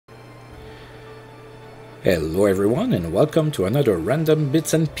Hello everyone and welcome to another random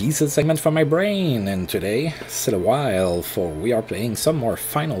bits and pieces segment from my brain, and today, still a while, for we are playing some more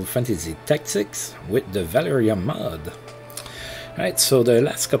Final Fantasy Tactics with the Valeria mod. Alright, so the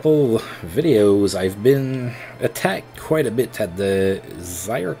last couple videos I've been attacked quite a bit at the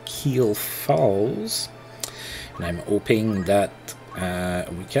Zyrkeel Falls, and I'm hoping that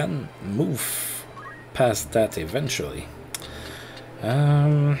we can move past that eventually.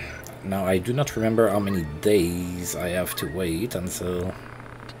 Now, I do not remember how many days I have to wait until...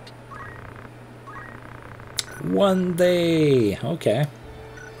 1 day! Okay.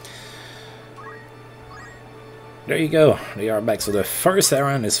 There you go, they are back. So the first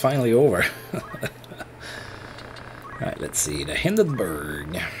errand is finally over. Alright, let's see. The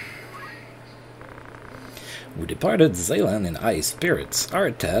Hindenburg. We departed Zaland in high spirits.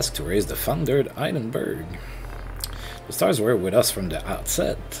 Our task to raise the foundered Hindenburg. The stars were with us from the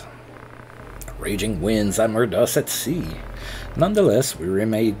outset. Raging winds hammered us at sea. Nonetheless, we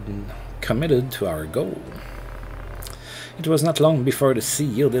remained committed to our goal. It was not long before the sea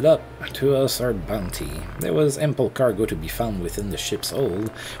yielded up to us our bounty. There was ample cargo to be found within the ship's hold.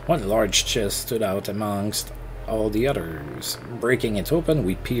 One large chest stood out amongst all the others. Breaking it open,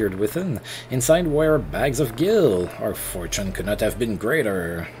 we peered within. Inside were bags of gil. Our fortune could not have been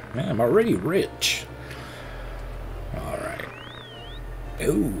greater. I'm already rich. Alright.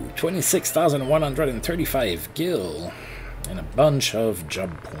 Ooh, 26,135 gil. And a bunch of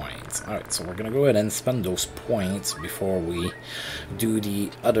job points. Alright, so we're gonna go ahead and spend those points before we do the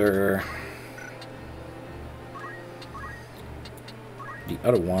other...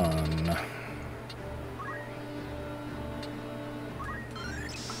 one.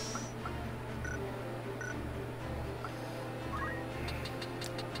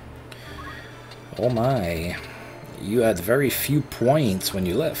 Oh my. You had very few points when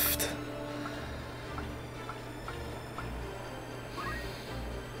you left.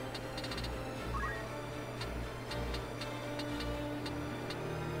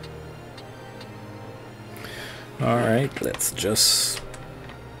 Alright, let's just...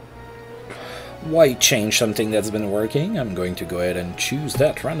 Why change something that's been working? I'm going to go ahead and choose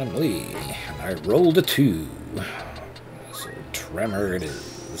that randomly. And I rolled a 2. So tremor it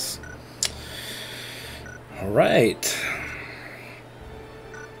is. Alright.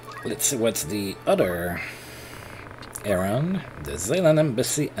 Let's see what's the other errand. The Zaland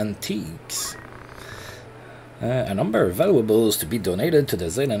Embassy Antiques. A number of valuables to be donated to the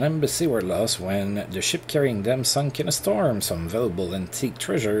Zaland Embassy were lost when the ship carrying them sunk in a storm. Some valuable antique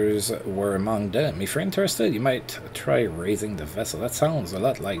treasures were among them. If you're interested, you might try raising the vessel. That sounds a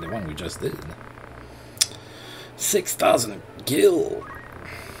lot like the one we just did. 6,000 gil.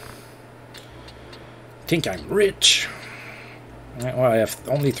 Think I'm rich. Well, I have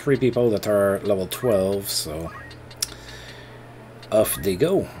only 3 people that are level 12, so off they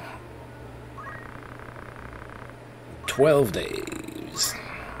go. 12 days.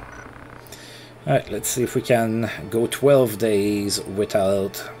 Alright, let's see if we can go 12 days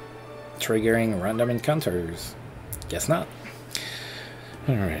without triggering random encounters. Guess not.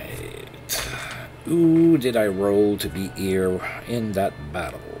 Alright. Who did I roll to be here in that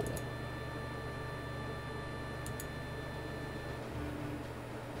battle?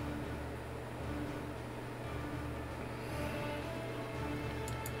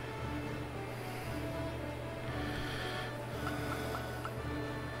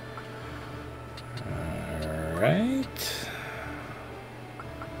 Right.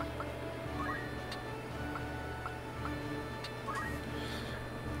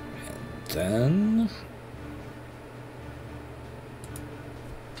 And then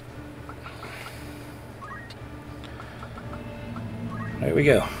there we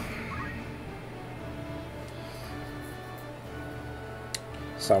go.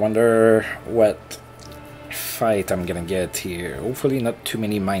 So I wonder what fight I'm gonna get here. Hopefully not too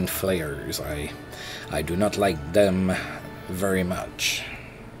many mind flayers. I do not like them very much.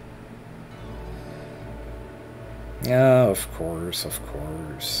 Yeah, of course, of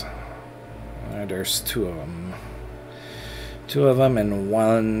course. There's 2 of them. 2 of them and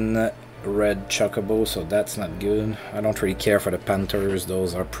 1 red chocobo, so that's not good. I don't really care for the panthers.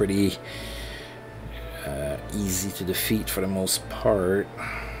 Those are pretty easy to defeat for the most part.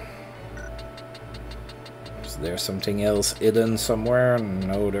 Is there something else hidden somewhere?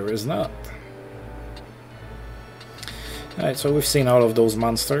 No, there is not. Alright, so we've seen all of those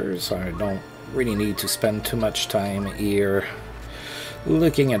monsters. I don't really need to spend too much time here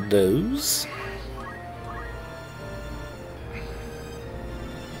looking at those.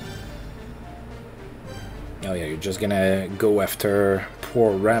 Oh yeah, you're just gonna go after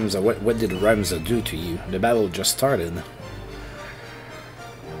poor Ramza. What did Ramza do to you? The battle just started.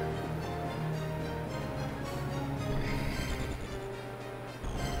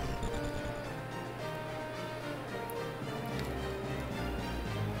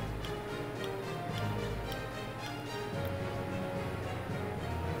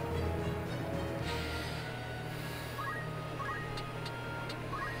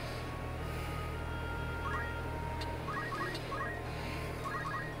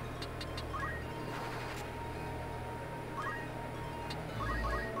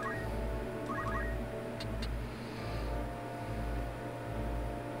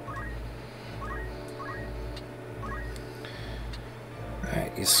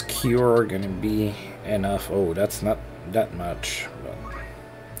 Is cure gonna be enough? Oh, that's not that much. But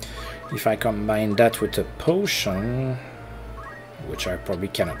if I combine that with a potion, which I probably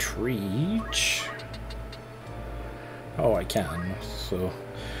cannot reach. Oh, I can. So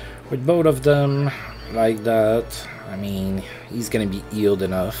with both of them like that, I mean, he's gonna be healed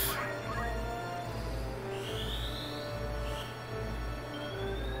enough.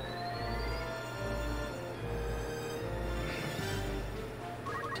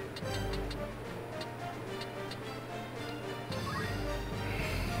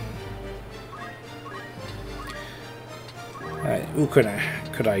 Who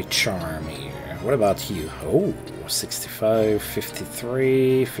could I charm here? What about you? Oh, 65,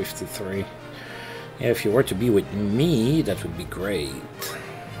 53, 53. Yeah, if you were to be with me, that would be great.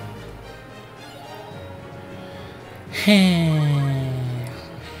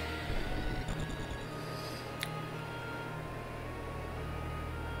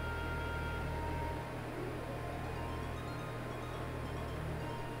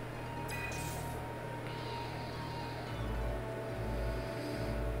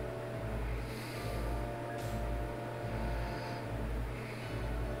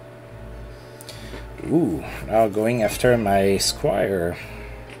 Ooh, now going after my squire.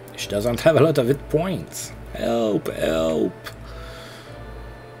 She doesn't have a lot of hit points. Help, help.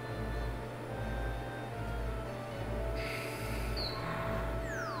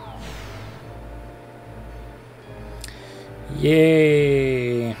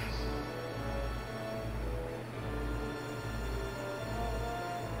 Yay.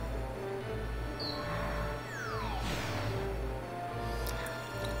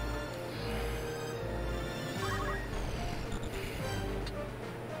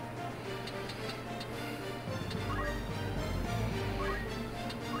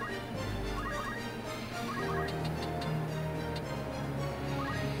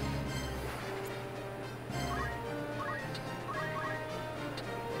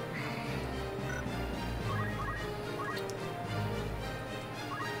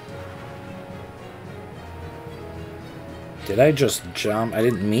 Did I just jump? I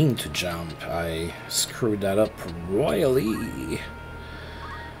didn't mean to jump. I screwed that up royally.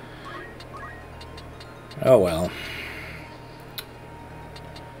 Oh well.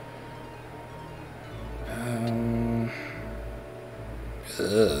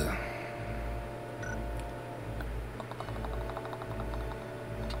 Ugh.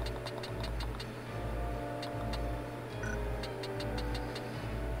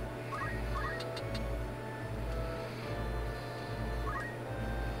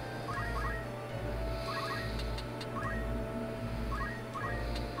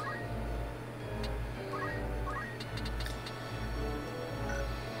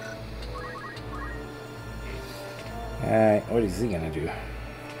 What is he gonna do?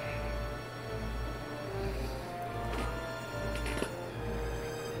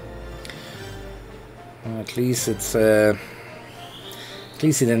 Well, at least it's at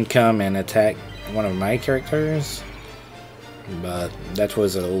least he didn't come and attack one of my characters, but that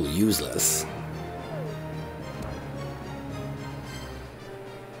was a little useless.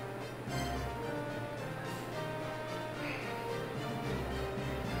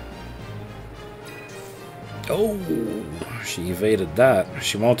 Oh, she evaded that.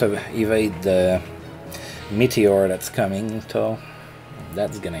 She won't have evaded the meteor that's coming, so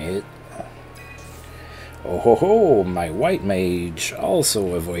that's gonna hit. Oh ho ho, my white mage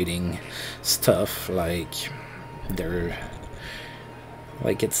also avoiding stuff like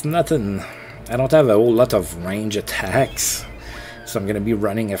it's nothing. I don't have a whole lot of range attacks, so I'm gonna be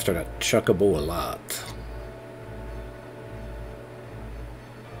running after that chocobo a lot.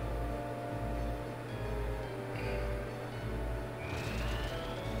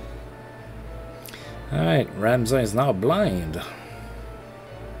 Alright, Ramza is now blind.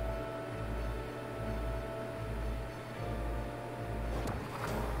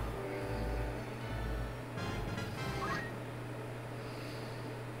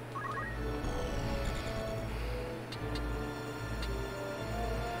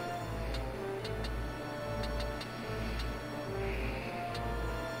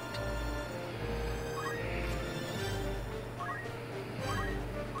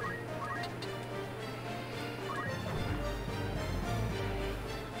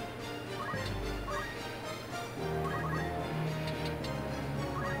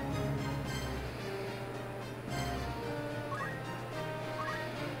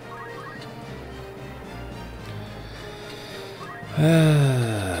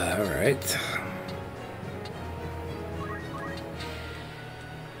 Alright.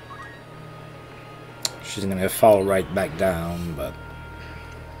 She's gonna fall right back down, but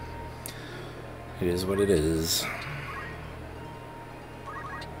it is what it is.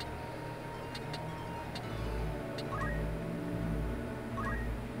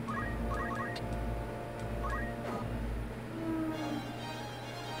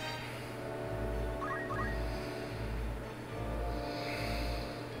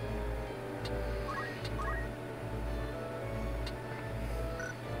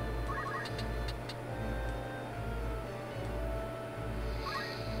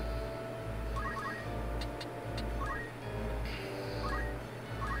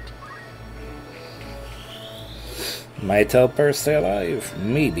 Might help her stay alive,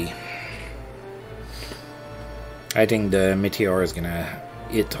 maybe. I think the meteor is gonna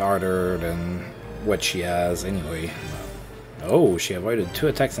hit harder than what she has anyway. Oh, she avoided 2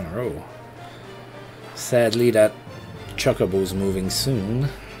 attacks in a row. Sadly, that Chocobo's moving soon.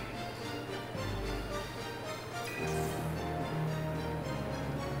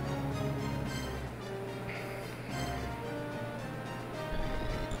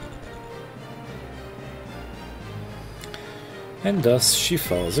 And thus she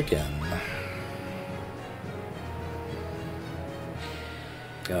falls again.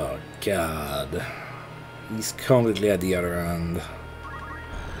 Oh god. He's completely at the other end.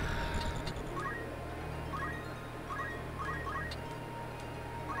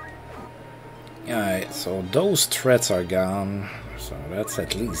 Alright, so those threats are gone. So that's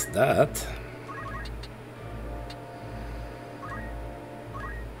at least that.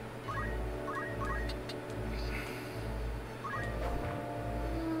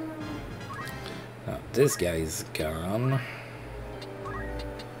 This guy's gone.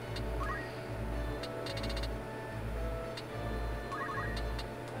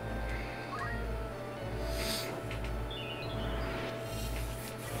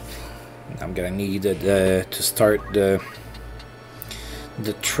 I'm gonna need to start the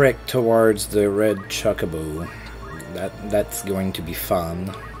trek towards the red chocobo. That's going to be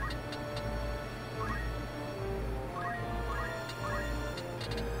fun.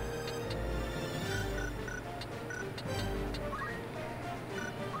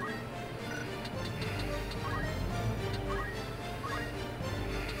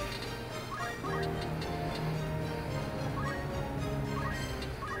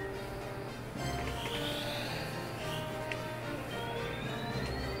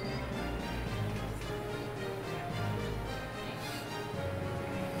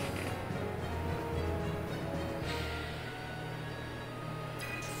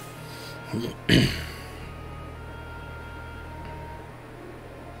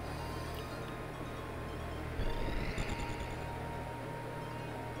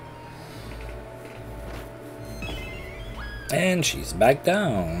 And she's back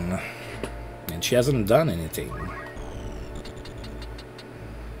down. And she hasn't done anything.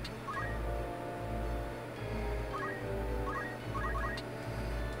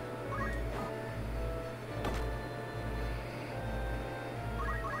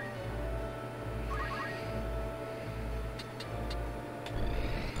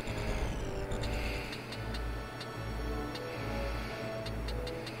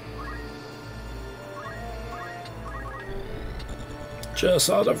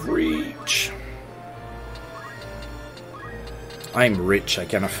 Just out of reach. I'm rich, I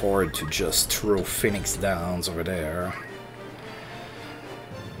can afford to just throw Phoenix Downs over there.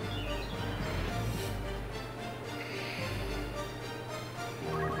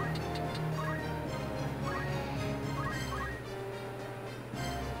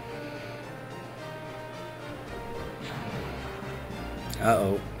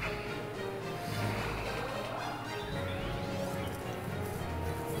 Uh-oh.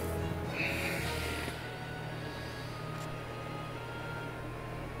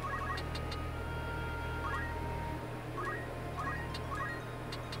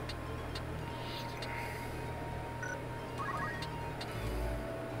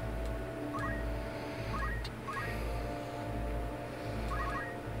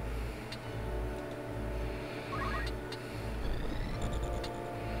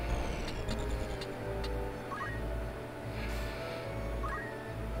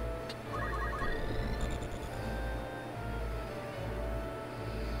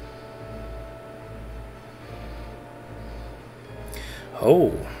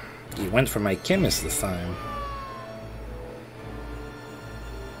 Oh, he went for my chemist this time.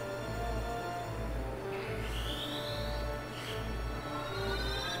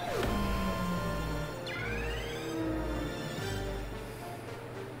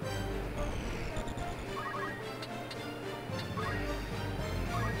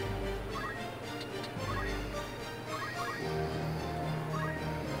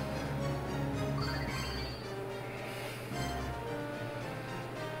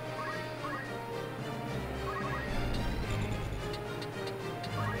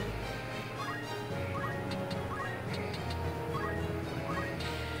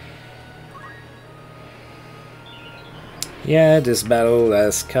 Yeah, this battle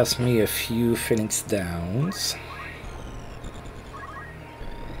has cost me a few Phoenix Downs.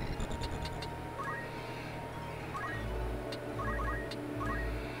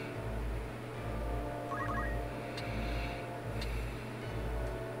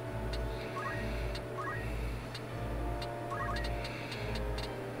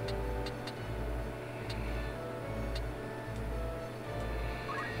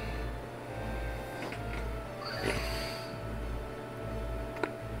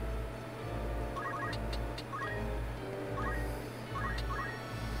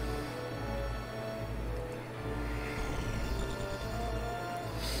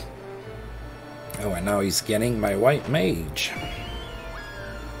 Oh, and now he's getting my white mage.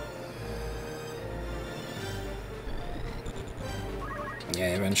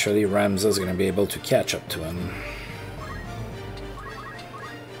 Yeah, eventually Ramza's gonna be able to catch up to him.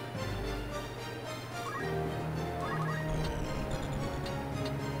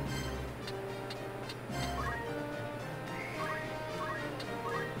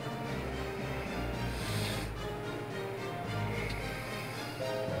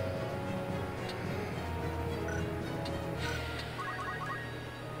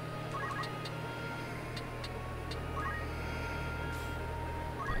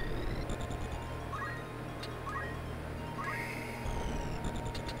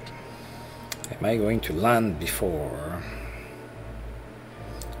 Am I going to land before?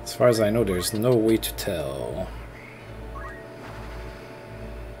 As far as I know, there's no way to tell.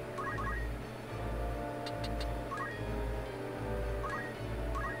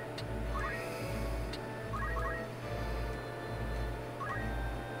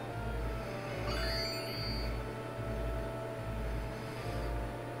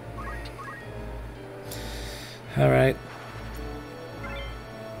 All right.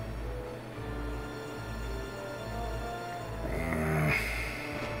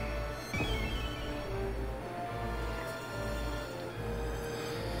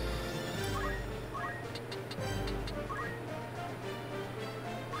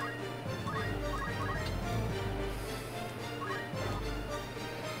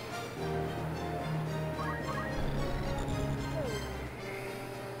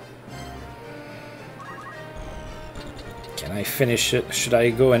 Can I finish it? Should I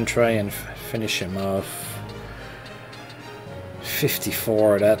go and try and finish him off?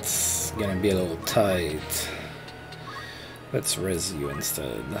 54, that's gonna be a little tight. Let's res you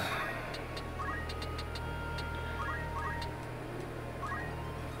instead.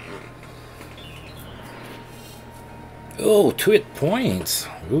 Oh, 2 hit points.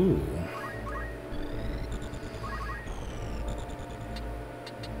 Ooh.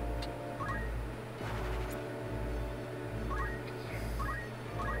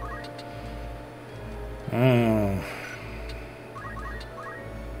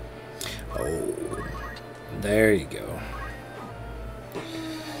 Oh, there you go.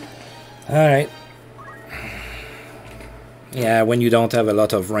 Alright. Yeah, when you don't have a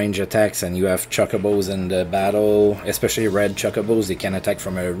lot of range attacks and you have chocobos in the battle, especially red chocobos, they can attack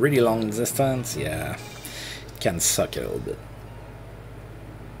from a really long distance. Yeah, it can suck a little bit.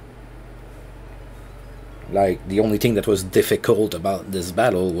 Like, the only thing that was difficult about this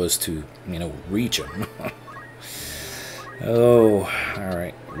battle was to, you know, reach him. Oh,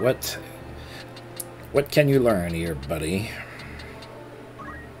 alright. What can you learn here, buddy?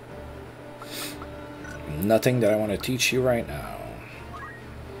 Nothing that I want to teach you right now.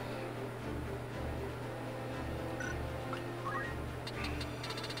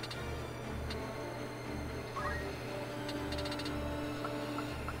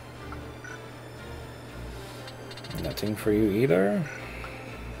 Nothing for you either.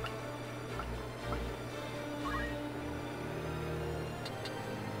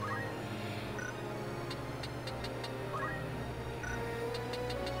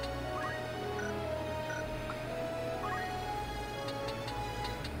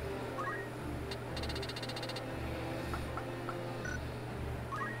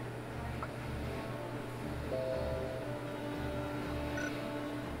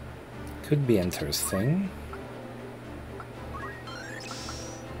 Could be interesting.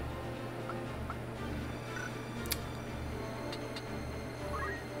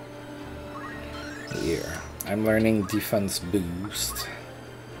 Here, I'm learning defense boost.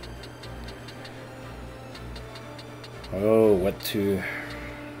 Oh, what to...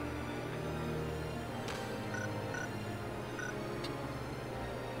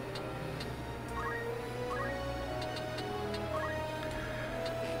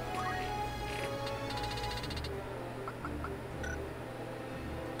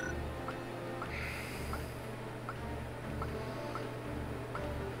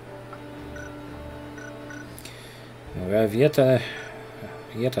 We have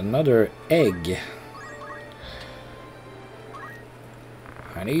yet another egg.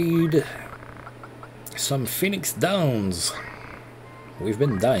 I need some Phoenix Downs. We've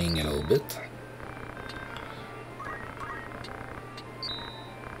been dying a little bit.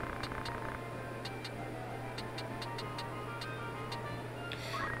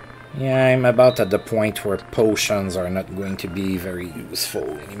 Yeah, I'm about at the point where potions are not going to be very useful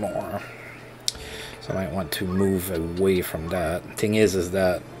anymore. So I might want to move away from that. Thing is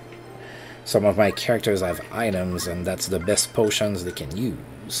that some of my characters have items, and that's the best potions they can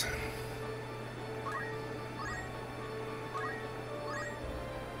use.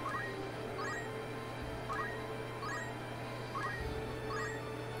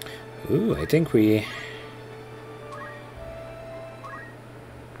 Ooh, I think we...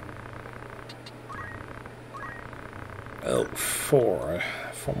 Oh, four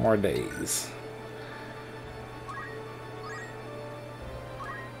more days.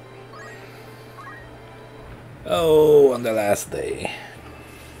 Oh, on the last day.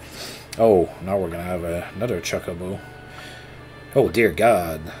 Oh, now we're gonna have another chocobo. Oh, dear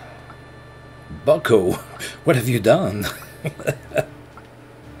God. Bucko, what have you done?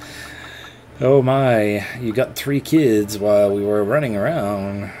 Oh my, you got 3 kids while we were running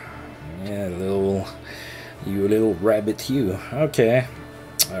around. Yeah, you little rabbit you. Okay.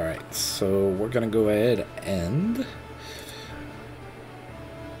 Alright, so we're gonna go ahead and...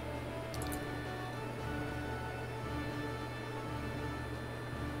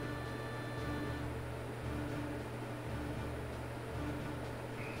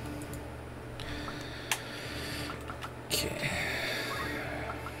 Okay.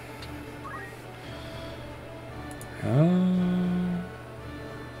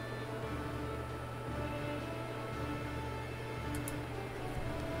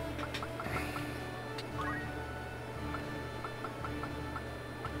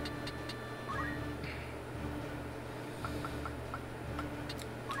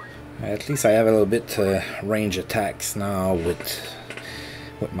 At least I have a little bit range attacks now with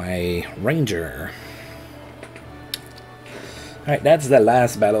my ranger. Alright, that's the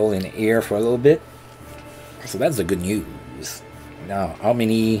last battle in air for a little bit. So that's the good news. Now, how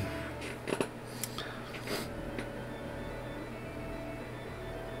many...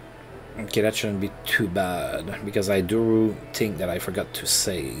 Okay, that shouldn't be too bad, because I do think that I forgot to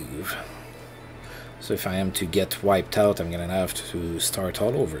save. So if I am to get wiped out, I'm gonna have to start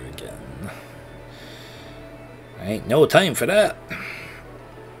all over again. Ain't no time for that.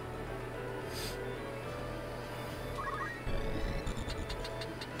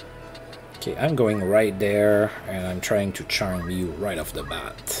 Okay, I'm going right there, and I'm trying to charm you right off the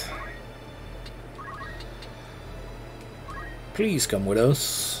bat. Please come with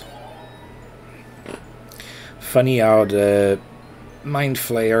us. Funny how the Mind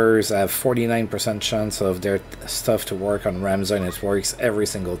Flayers have 49% chance of their stuff to work on Ramza, and it works every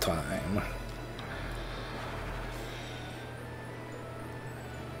single time.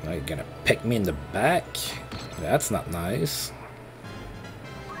 Now you're gonna pick me in the back? That's not nice.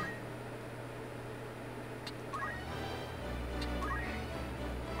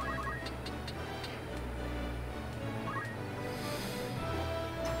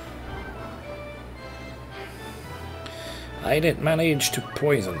 I didn't manage to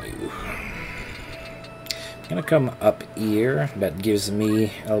poison you. I'm gonna come up here. That gives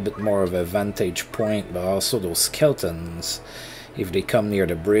me a little bit more of a vantage point, but also those skeletons, if they come near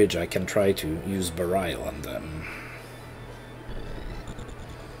the bridge, I can try to use Burial on them.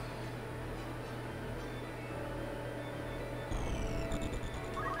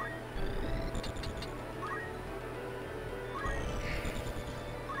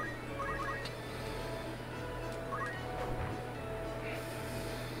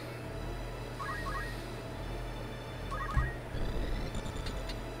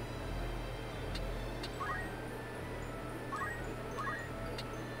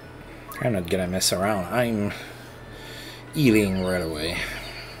 I'm not gonna mess around. I'm eating right away.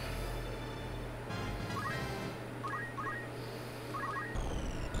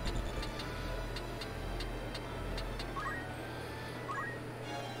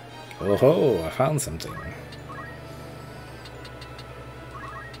 Oh ho, I found something.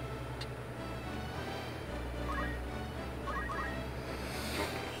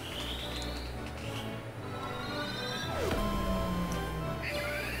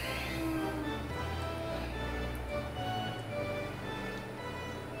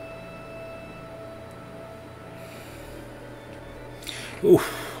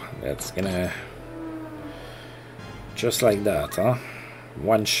 Oof, that's gonna... Just like that, huh?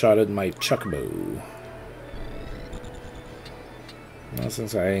 One-shotted my chuckbow. Well,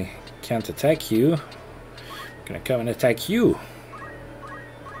 since I can't attack you, I'm gonna come and attack you.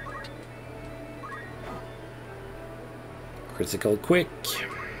 Critical quick.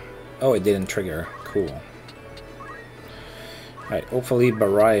 Oh, it didn't trigger. Cool. Alright, hopefully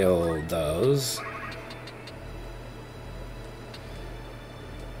Burial does.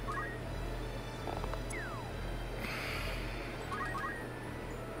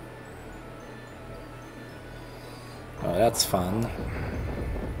 Oh, that's fun.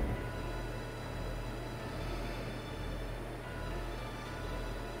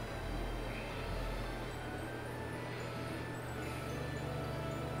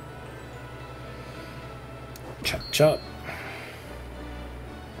 Chop chop.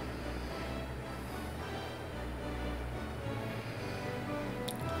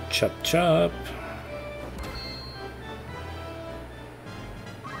 Chop chop.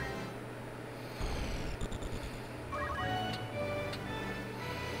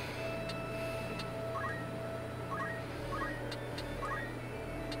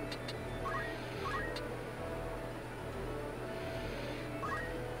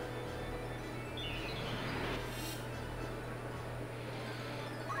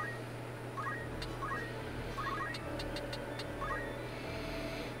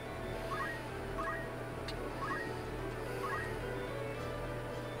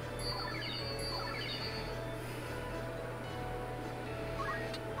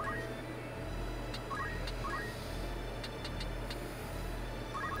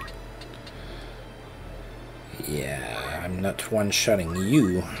 Yeah, I'm not one-shotting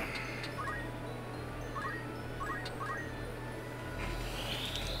you.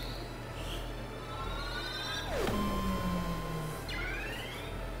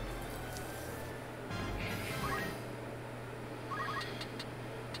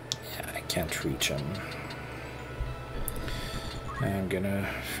 Yeah, I can't reach him. I'm gonna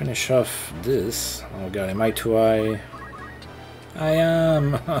finish off this. Oh god, am I too high? I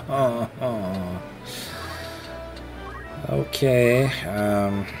am! Okay,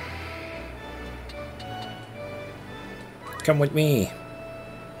 come with me.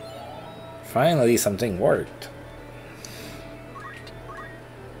 Finally, something worked.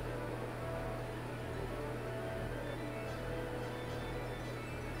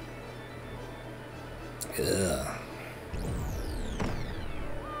 Ugh.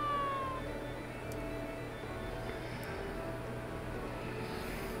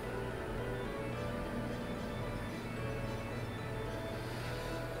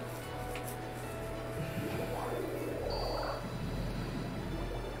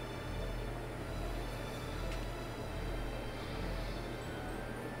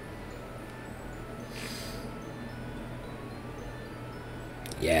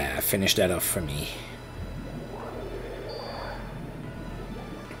 Yeah, finish that off for me.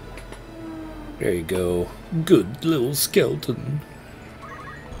 There you go. Good little skeleton.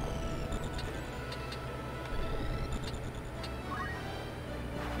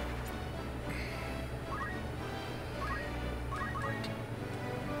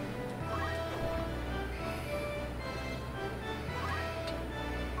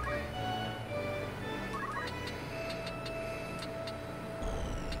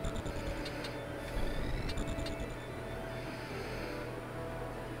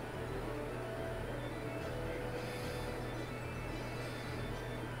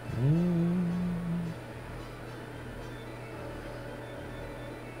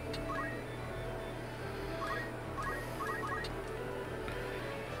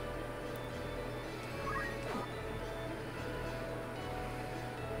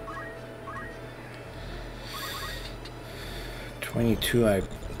 .22, I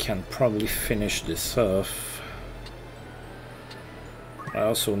can probably finish this off. I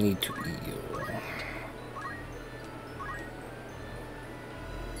also need to heal.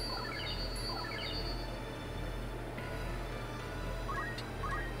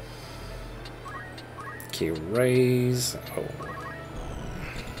 Okay, raise. Oh.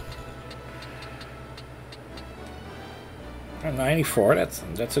 Oh, 94,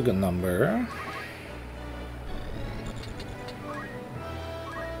 that's a good number.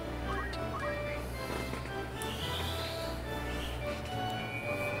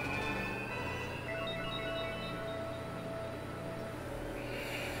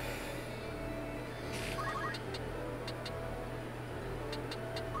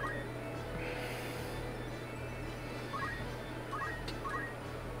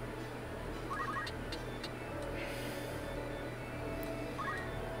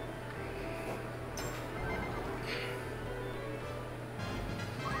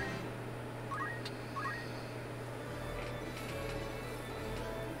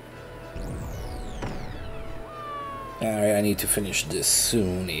 Alright, I need to finish this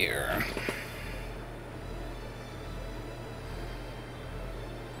soon here.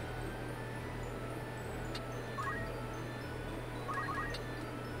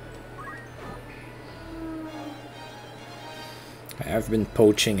 I've been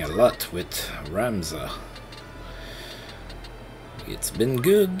poaching a lot with Ramza. It's been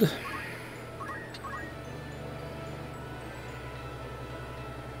good.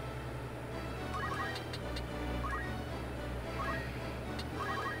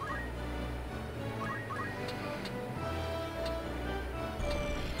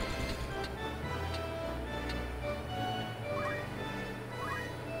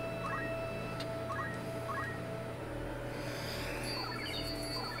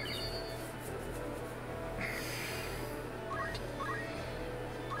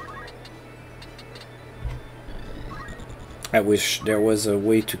 I wish there was a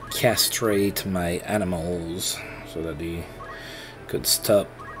way to castrate my animals so that they could stop.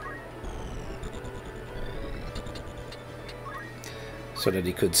 So that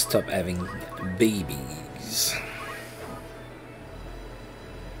they could stop having babies.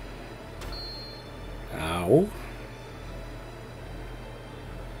 Ow.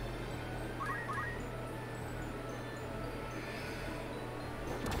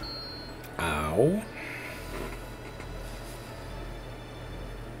 Ow.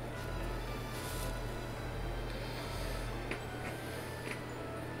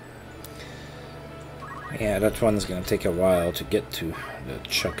 Yeah, that one's gonna take a while to get to the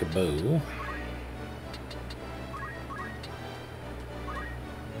chocobo.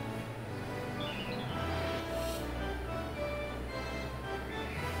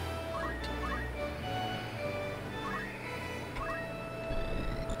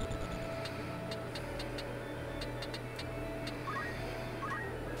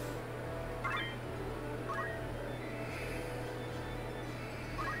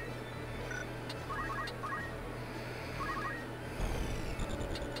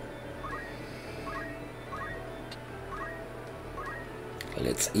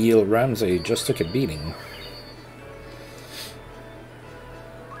 Let's heal Ramza, he just took a beating.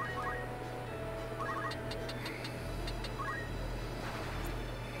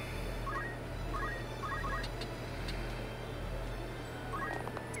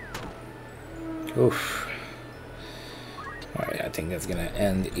 Oof. Alright, I think that's gonna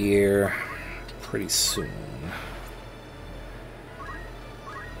end here pretty soon.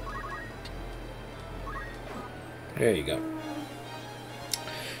 There you go.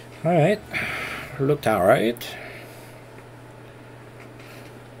 Alright, looked alright.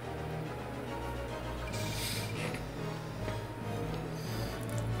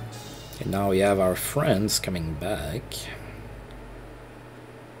 And now we have our friends coming back.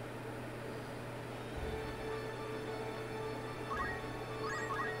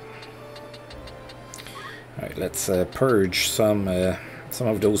 Alright, let's purge some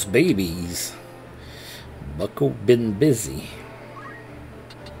of those babies. Bucko been busy.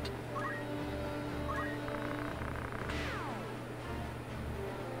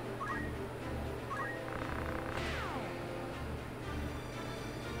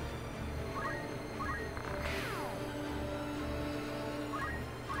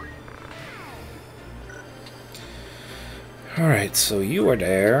 Alright, so you were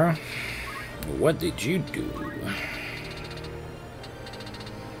there. What did you do?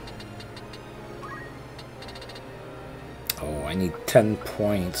 Oh, I need 10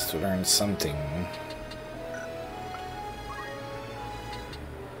 points to learn something.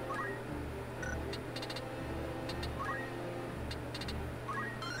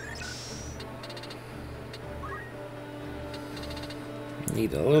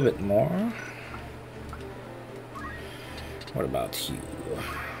 Need a little bit more. What about you?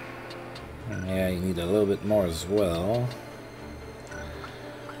 Yeah, you need a little bit more as well.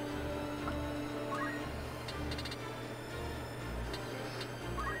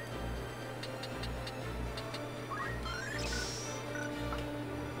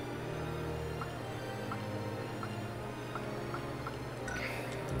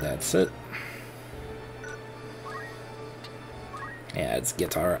 That's it. Yeah, let's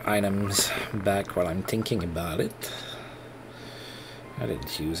get our items back while I'm thinking about it. I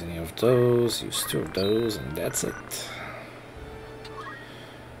didn't use any of those, used 2 of those, and that's it.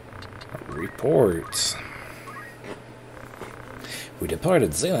 Reports. We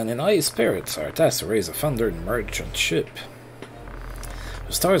departed Zaland in high spirits. Our task to raise a thundered merchant ship.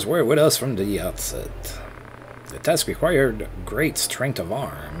 The stars were with us from the outset. The task required great strength of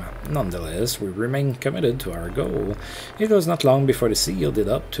arm. Nonetheless, we remained committed to our goal. It was not long before the sea yielded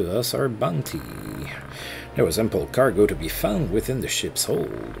up to us our bounty. There was ample cargo to be found within the ship's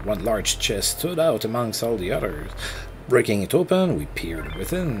hold. One large chest stood out amongst all the others. Breaking it open, we peered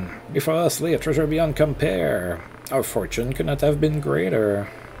within. Before us lay a treasure beyond compare. Our fortune could not have been greater.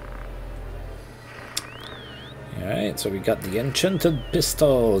 Alright, so we got the enchanted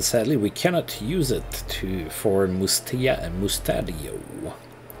pistol. Sadly, we cannot use it for Mustadio.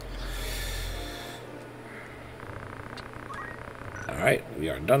 Alright, we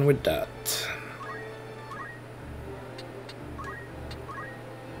are done with that.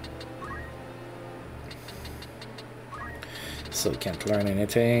 So can't learn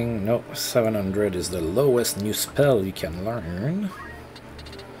anything. No, 700 is the lowest new spell you can learn.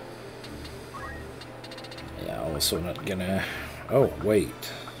 Yeah, also not gonna... Oh,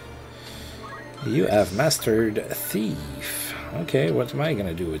 wait. You have mastered Thief. Okay, what am I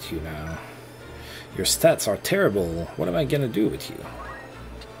gonna do with you now? Your stats are terrible. What am I gonna do with you?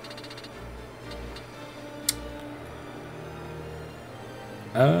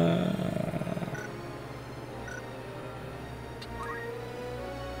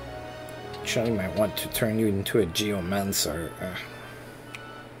 Actually, might want to turn you into a geomancer.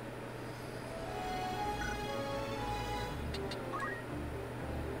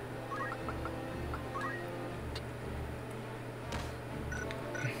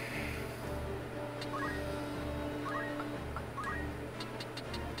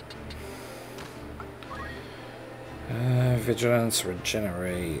 Vigilance,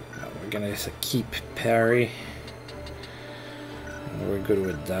 regenerate. No, we're gonna keep parry. We're good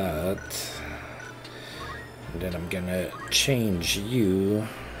with that. And then I'm gonna change you.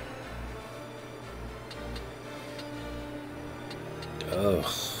 Ugh.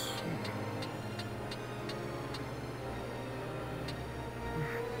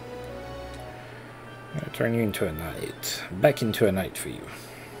 I'm gonna turn you into a knight. Back into a knight for you.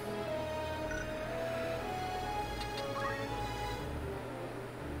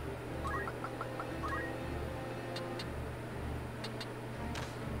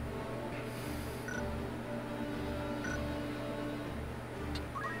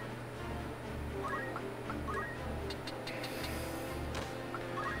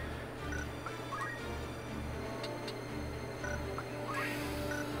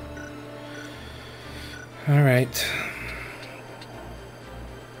 All right.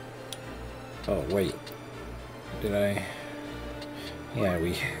 Oh wait, did I? Yeah,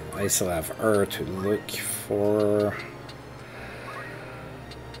 I still have her to look for.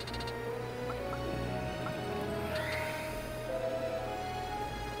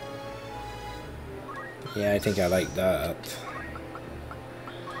 Yeah, I think I like that.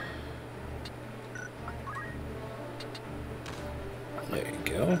 There you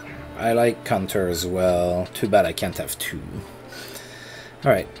go. I like Counter as well. Too bad I can't have two.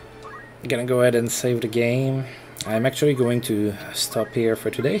 Alright. Gonna go ahead and save the game. I'm actually going to stop here for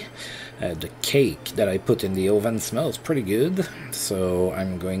today. The cake that I put in the oven smells pretty good, so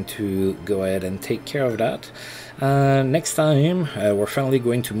I'm going to go ahead and take care of that. Next time, we're finally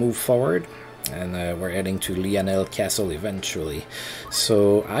going to move forward, and we're heading to Lionel Castle eventually.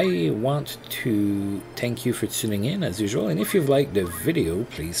 So I want to thank you for tuning in as usual, and if you've liked the video,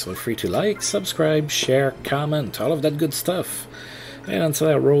 please feel free to like, subscribe, share, comment, all of that good stuff. And until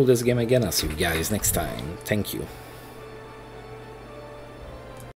I roll this game again, I'll see you guys next time. Thank you.